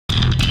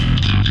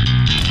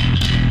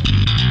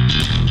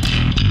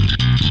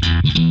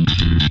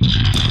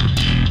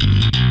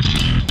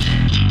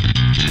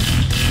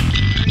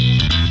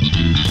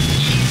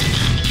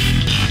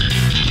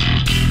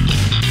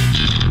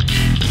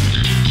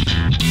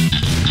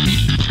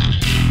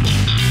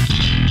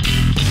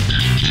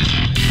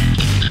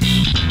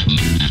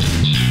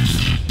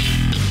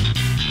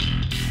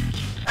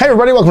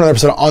everybody, welcome to another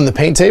episode on the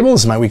Paint Table. This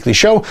is my weekly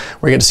show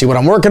where you get to see what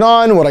I'm working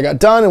on, what I got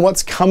done, and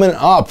what's coming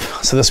up.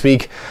 So this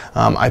week,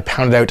 I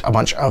pounded out a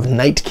bunch of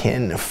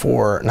Northkin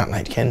for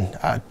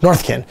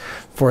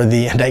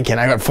the Nightkin.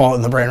 I got Fallout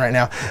in the brain right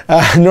now.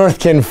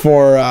 Northkin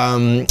for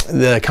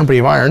the Company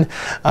of Iron,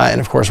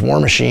 and of course War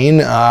Machine.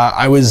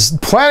 I was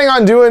planning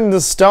on doing the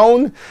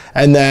stone,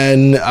 and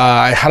then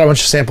I had a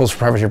bunch of samples for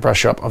Privateer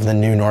Brush Up of the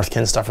new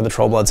Northkin stuff for the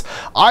Trollbloods.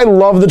 I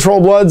love the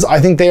Trollbloods.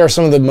 I think they are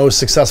some of the most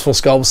successful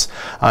sculpts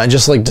and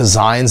just like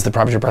designs that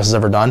Privateer Press has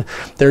ever done.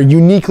 They're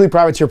uniquely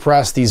Privateer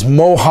Press, these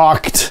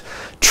mohawked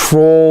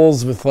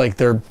trolls with like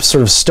their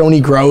sort of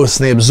stony growths,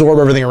 and they absorb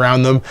everything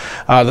around them.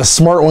 The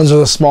smart ones are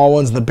the small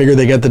ones, and the bigger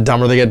they get, the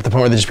dumber they get, to the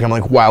point where they just become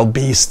like wild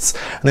beasts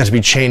and they have to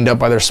be chained up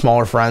by their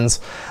smaller friends.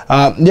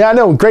 Yeah,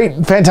 no,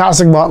 great,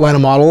 fantastic line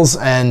of models,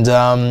 and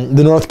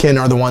the Northkin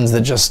are the ones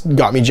that just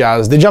got me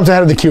jazzed. They jumped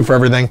ahead of the queue for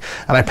everything,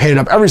 and I painted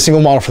up every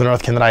single model for the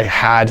Northkin that I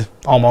had,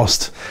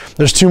 almost.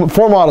 There's 4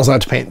 models I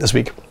have to paint this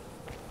week.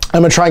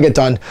 I'm gonna try and get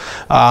done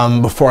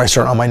before I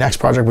start on my next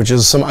project, which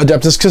is some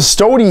Adeptus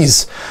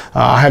Custodes.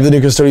 I have the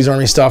new Custodes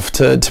army stuff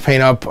to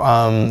paint up,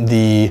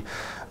 the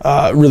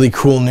really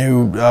cool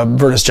new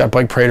Virtus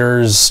Jetbike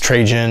Praetors,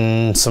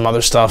 Trajan, some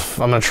other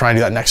stuff. I'm gonna try and do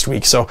that next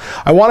week. So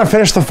I wanna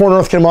finish the 4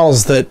 Northkin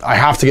models that I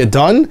have to get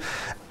done,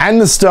 and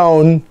the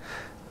stone,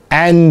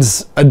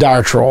 and a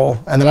Dire Troll,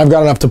 and then I've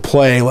got enough to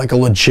play like a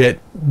legit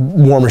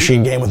War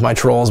Machine game with my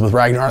trolls, with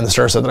Ragnar and the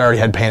star set that I already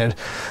had painted.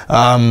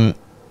 I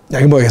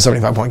can play like a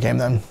 75-point game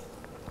then.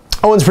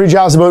 Owen's pretty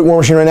jazzed about War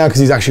Machine right now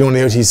because he's actually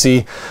going to the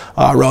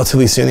OTC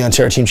relatively soon, the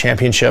Ontario Team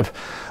Championship.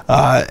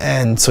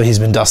 And so he's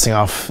been dusting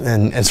off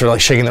and sort of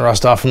like shaking the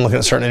rust off and looking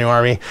at starting a new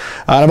army.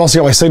 And I've also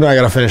got my Signal I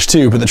got to finish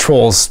too, but the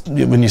trolls,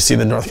 when you see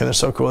the Northkin, they're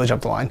so cool, they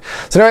jump the line.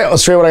 So anyway,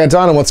 let's show you what I got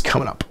done and what's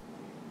coming up.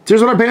 So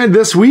here's what I painted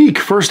this week.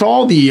 First of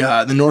all, the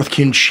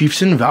Northkin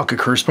Chieftain, Valka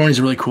Curseborn. He's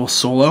a really cool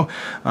solo.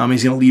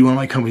 He's going to lead one of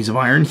my Companies of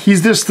Iron.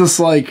 He's just this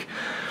like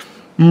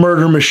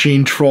murder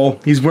machine troll.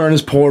 He's wearing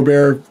his polar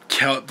bear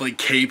like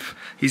cape.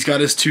 He's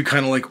got his 2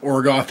 kind of like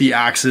Orgothy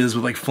axes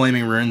with like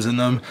flaming runes in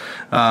them,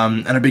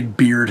 and a big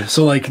beard.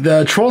 So like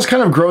the trolls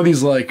kind of grow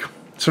these like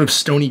sort of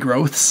stony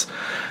growths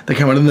that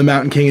come out of the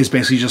Mountain King. Is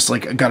basically just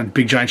like got a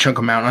big giant chunk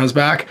of mountain on his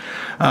back,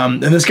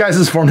 and this guy's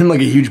just formed him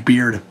like a huge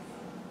beard,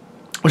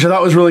 which I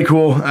thought was really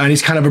cool. And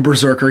he's kind of a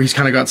berserker. He's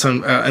kind of got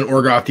some an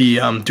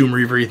Orgothy Doom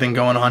Reaver-y thing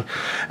going on.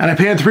 And I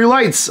painted 3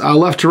 lights.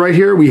 Left to right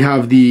here, we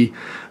have the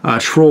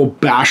Troll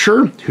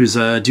Basher, who's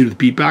a dude with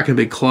beatback and a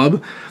big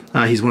club.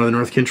 He's one of the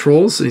Northkin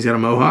trolls, and he's got a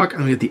mohawk.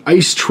 And we got the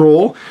Ice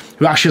Troll,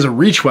 who actually has a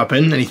reach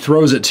weapon, and he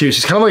throws it too. So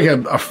he's kind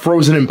of like a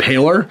frozen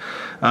impaler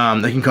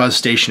that can cause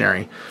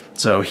stationary.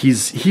 So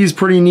he's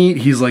pretty neat.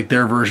 He's like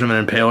their version of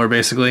an impaler,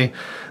 basically,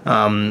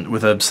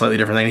 with a slightly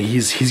different thing.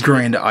 He's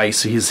growing into ice,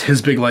 so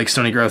his big like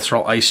stony growths are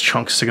all ice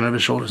chunks sticking out of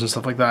his shoulders and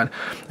stuff like that.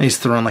 And he's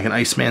throwing like an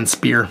Iceman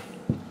spear,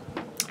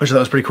 which I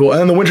thought was pretty cool.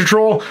 And then the Winter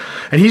Troll,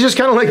 and he's just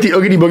kind of like the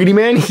Oogity Boogity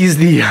Man. He's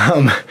the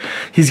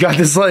he's got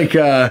this like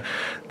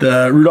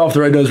the Rudolph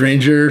the Red-Nosed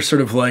Ranger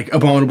sort of like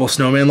abominable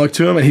snowman look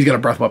to him, and he's got a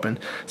breath weapon.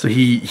 So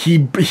he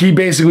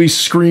basically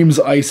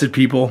screams ice at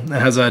people, and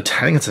has I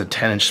think it's a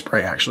 10-inch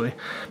spray actually.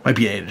 Might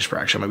be 8-inch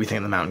spray actually. I might be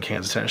thinking the Mountain King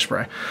has a 10-inch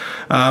spray.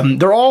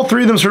 They're all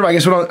 3 of them sort of, I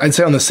guess what I'd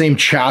say, on the same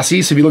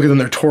chassis. So if you look at them,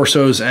 their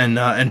torsos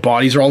and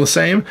bodies are all the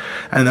same,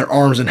 and their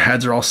arms and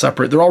heads are all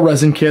separate. They're all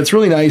resin kits,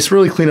 really nice,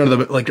 really clean out of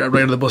the, like right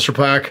out of the blister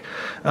pack.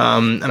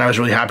 And I was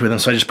really happy with them,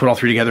 so I just put all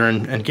 3 together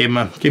and gave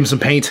them some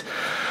paint.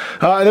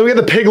 And then we got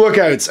the pig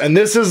lookouts, and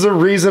this is the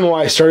reason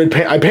why I started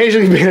I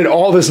basically painted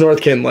all this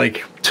Northkin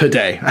like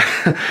today.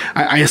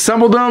 I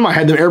assembled them, I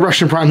had them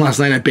airbrushed and primed last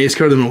night, I base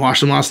coated them and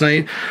washed them last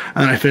night,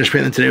 and then I finished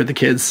painting them today with the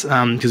kids,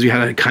 because we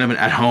had a kind of an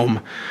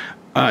at-home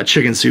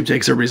chicken soup day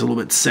because everybody's a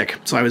little bit sick.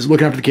 So I was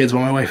looking after the kids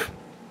while my wife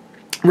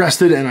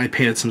rested, and I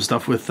painted some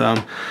stuff with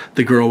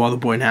the girl while the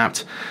boy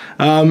napped.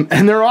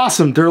 And they're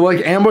awesome. They're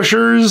like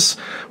ambushers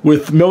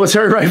with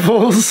military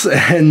rifles,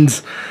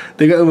 and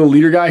they got a little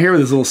leader guy here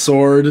with his little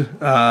sword.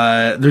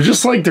 They're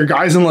just like, they're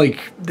guys in like,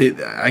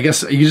 I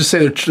guess you just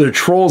say they're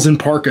trolls in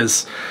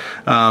parkas,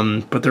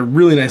 but they're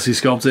really nicely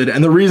sculpted.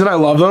 And the reason I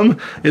love them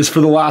is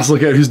for the last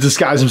lookout, who's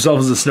disguised himself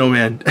as a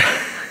snowman.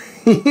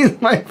 He's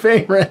my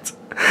favorite.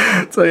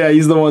 So yeah,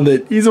 he's the one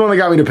that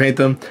got me to paint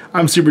them.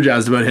 I'm super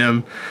jazzed about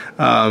him.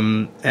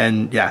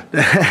 And yeah,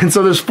 and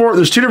so there's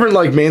 2 different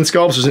like main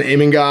sculpts. There's an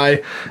aiming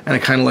guy and a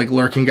kind of like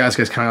lurking guy. This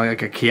guy's kind of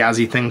like a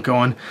Kiazi thing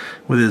going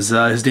with his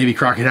Davy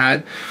Crockett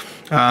hat.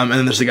 And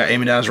then there's the guy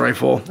aiming down his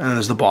rifle, and then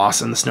there's the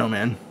boss and the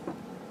snowman.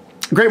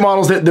 Great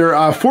models.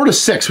 They're 4 to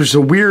 6, which is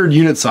a weird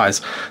unit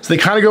size. So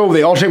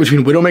they alternate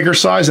between Widowmaker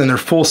size, and their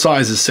full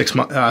size is 6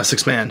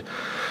 man.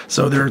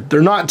 So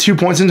they're not 2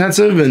 points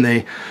intensive, and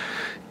they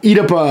eat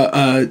up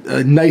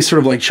a nice sort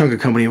of like chunk of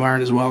Company of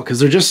Iron as well,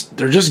 because they're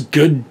just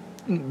good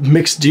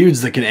mixed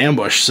dudes that can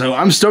ambush. So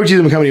I'm stoked to use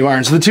them in Company of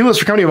Iron. So the 2 lists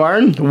for Company of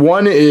Iron,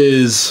 one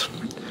is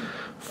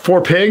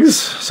 4 pigs,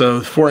 so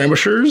 4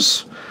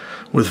 ambushers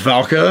with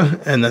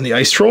Valka, and then the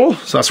Ice Troll.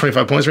 So that's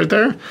 25 points right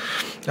there.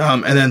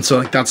 And then so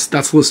like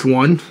that's list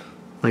 1,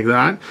 like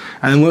that.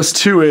 And then list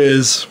 2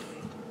 is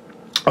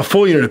a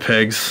full unit of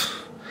pigs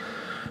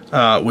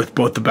with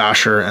both the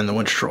basher and the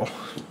winch troll.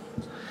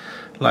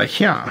 Like,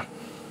 yeah.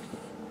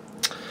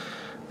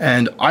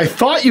 And I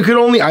thought you could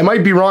only, I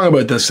might be wrong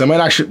about this. I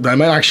might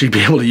actually be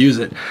able to use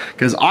it,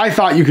 because I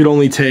thought you could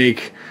only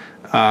take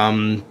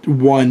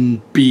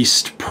one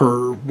beast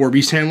per war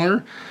beast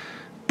handler,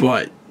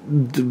 but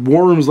the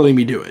War Room's letting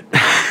me do it.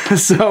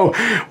 So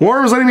War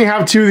Room's letting me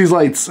have 2 of these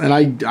lights, and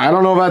I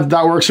don't know if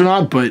that works or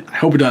not, but I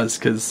hope it does,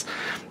 because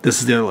this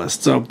is the other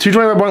list. So 2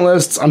 25-point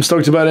lists. I'm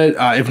stoked about it.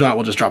 If not,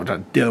 we'll just drop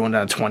it the other one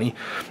down to 20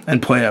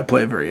 and play a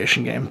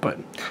variation game. But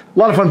a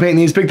lot of fun painting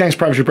these. Big thanks to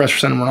Private Press for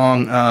sending them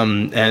along.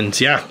 And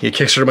yeah, you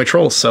kickstarted my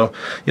trolls, so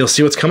you'll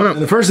see what's coming up.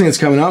 And the first thing that's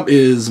coming up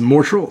is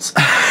more trolls.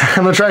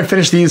 I'm gonna try and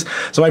finish these.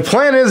 So my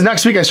plan is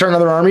next week I start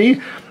another army.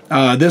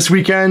 This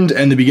weekend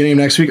and the beginning of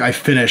next week, I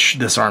finish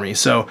this army.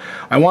 So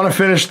I want to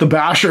finish the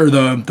Basher,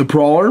 the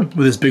Brawler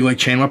with his big like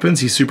chain weapons.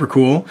 He's super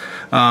cool.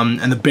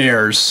 And the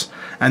Bears.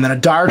 And then a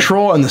Dire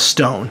Troll and the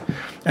Stone.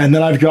 And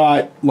then I've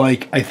got,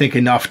 like, I think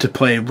enough to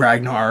play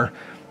Ragnar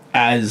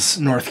as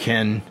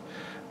Northkin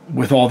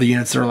with all the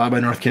units that are allowed by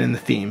Northkin in the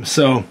theme.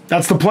 So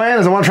that's the plan,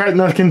 is I want to try the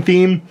Northkin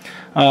theme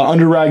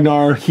under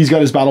Ragnar. He's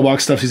got his battle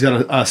box stuff. He's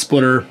got a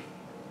Splitter,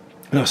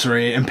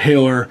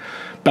 Impaler,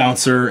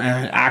 Bouncer,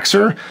 and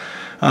Axer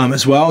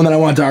as well. And then I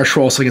want Dire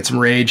Troll so I get some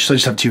rage. So I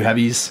just have 2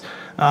 heavies.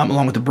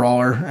 Along with the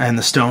Brawler and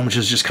the Stone, which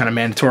is just kind of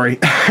mandatory.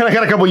 And I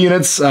got a couple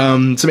units,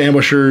 some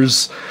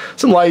ambushers,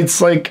 some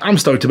lights. Like, I'm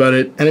stoked about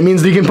it. And it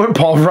means that you can put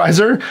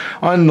Pulverizer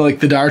on like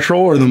the Dire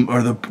Troll or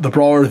the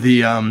Brawler,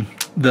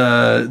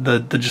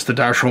 just the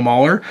Dire Troll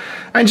Mauler,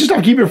 and just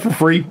keep it for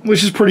free,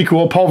 which is pretty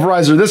cool.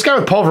 Pulverizer. This guy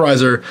with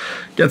Pulverizer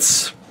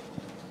gets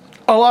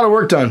a lot of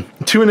work done.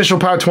 2 initial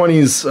power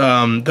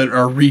 20s that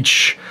are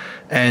reach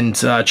and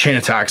chain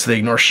attacks. They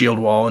ignore shield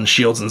wall and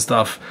shields and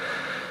stuff.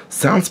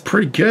 Sounds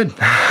pretty good.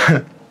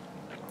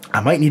 I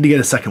might need to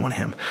get a second one of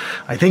him.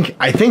 I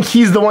think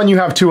he's the one you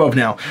have 2 of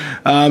now.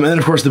 And then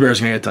of course the Bear's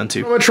gonna get done too.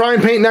 I'm gonna try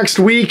and paint next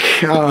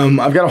week.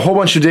 I've got a whole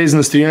bunch of days in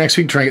the studio next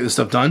week to try and get this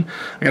stuff done.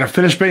 I gotta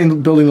finish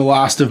building the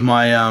last of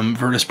my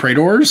Virtus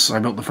Praetors. I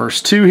built the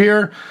first 2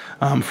 here.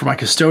 For my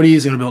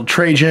Custodes, I'm gonna build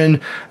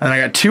Trajan, and I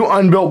got 2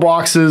 unbuilt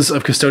boxes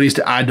of Custodes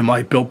to add to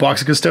my built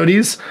box of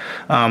Custodes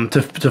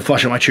to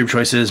flush out my troop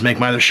choices, make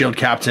my other shield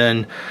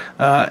captain,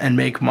 and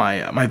make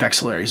my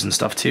Vexillarians and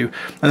stuff too.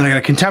 And then I got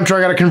a Contemptor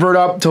I gotta convert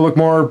up to look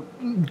more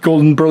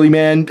golden burly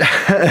man,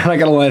 and I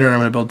got a lighter I'm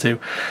gonna build too.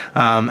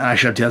 And I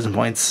should have 2,000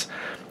 points.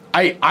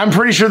 I'm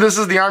pretty sure this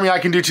is the army I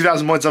can do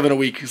 2,000 points of in a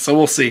week, so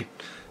we'll see.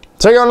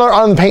 So I got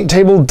on the paint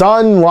table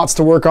done, lots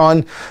to work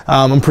on.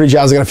 I'm pretty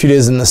jazzed. I got a few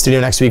days in the studio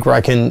next week where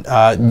I can,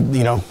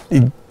 you know,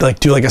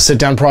 do like a sit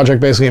down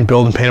project basically and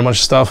build and paint a bunch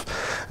of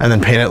stuff and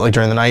then paint it like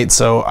during the night.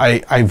 So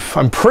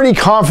I'm pretty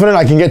confident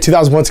I can get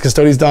 2,000 points of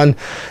Custodes done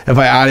if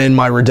I add in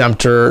my my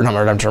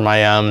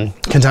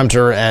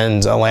Contemptor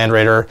and a Land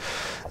Raider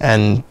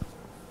and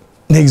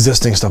the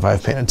existing stuff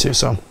I've painted too.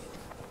 So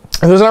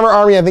if there's another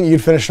army I think you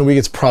could finish in a week,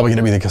 it's probably going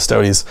to be the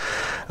Custodes.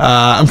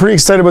 I'm pretty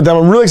excited about them.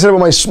 I'm really excited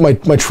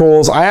about my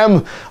trolls.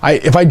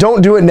 If I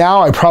don't do it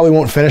now, I probably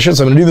won't finish it.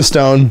 So I'm going to do the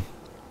Stone,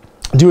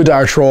 do a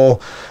Dire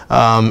Troll,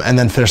 and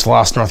then finish the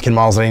last Northkin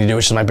models that I need to do,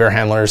 which is my Bear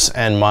Handlers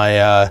and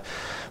my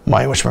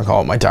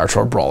my Dire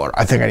Troll Brawler.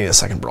 I think I need a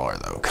second Brawler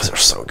though, because they're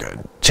so good.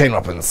 Chain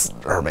weapons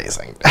are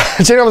amazing.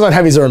 Chain weapons on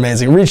heavies are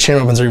amazing. Reach chain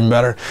weapons are even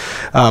better,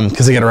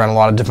 because they get around a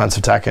lot of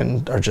defensive tech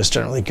and are just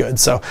generally good.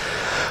 So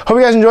hope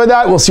you guys enjoyed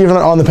that. We'll see you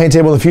on the paint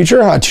table in the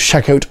future to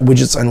check out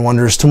Widgets and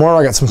Wonders tomorrow.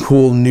 I got some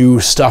cool new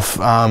stuff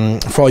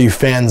for all you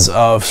fans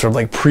of sort of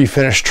like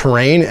pre-finished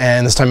terrain,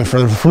 and this time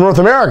from North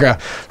America.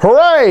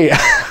 Hooray!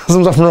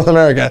 Some stuff from North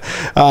America.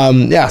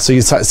 Yeah, so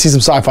you see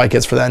some sci-fi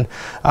kits for then.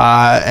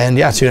 And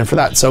yeah, tune in for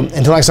that. So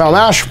until next time, I'm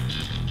Ash.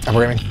 I'm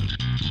gaming.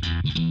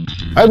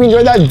 I hope you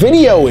enjoyed that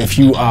video. If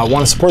you want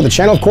to support the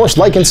channel, of course,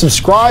 like and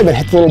subscribe and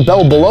hit the little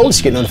bell below so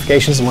you get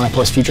notifications when I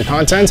post future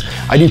content.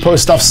 I do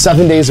post stuff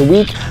 7 days a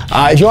week.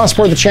 If you want to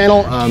support the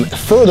channel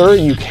further,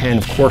 you can,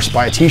 of course,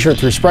 buy a t-shirt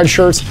through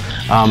Spreadshirts,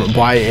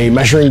 buy a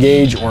measuring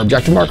gauge or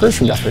objective markers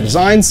from Deathbed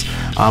Designs,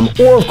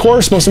 or, of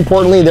course, most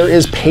importantly, there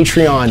is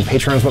Patreon.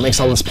 Patreon is what makes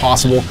all this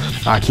possible,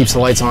 keeps the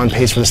lights on,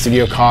 pays for the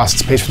studio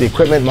costs, pays for the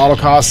equipment, model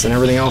costs, and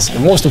everything else,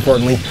 and most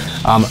importantly,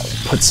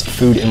 puts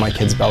food in my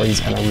kids'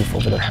 bellies and a roof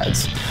over their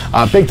heads.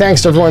 Big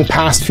thanks to everyone,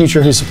 past,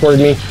 future, who supported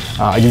me.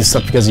 I do this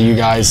stuff because of you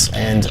guys,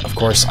 and of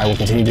course, I will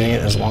continue doing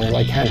it as long as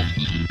I can.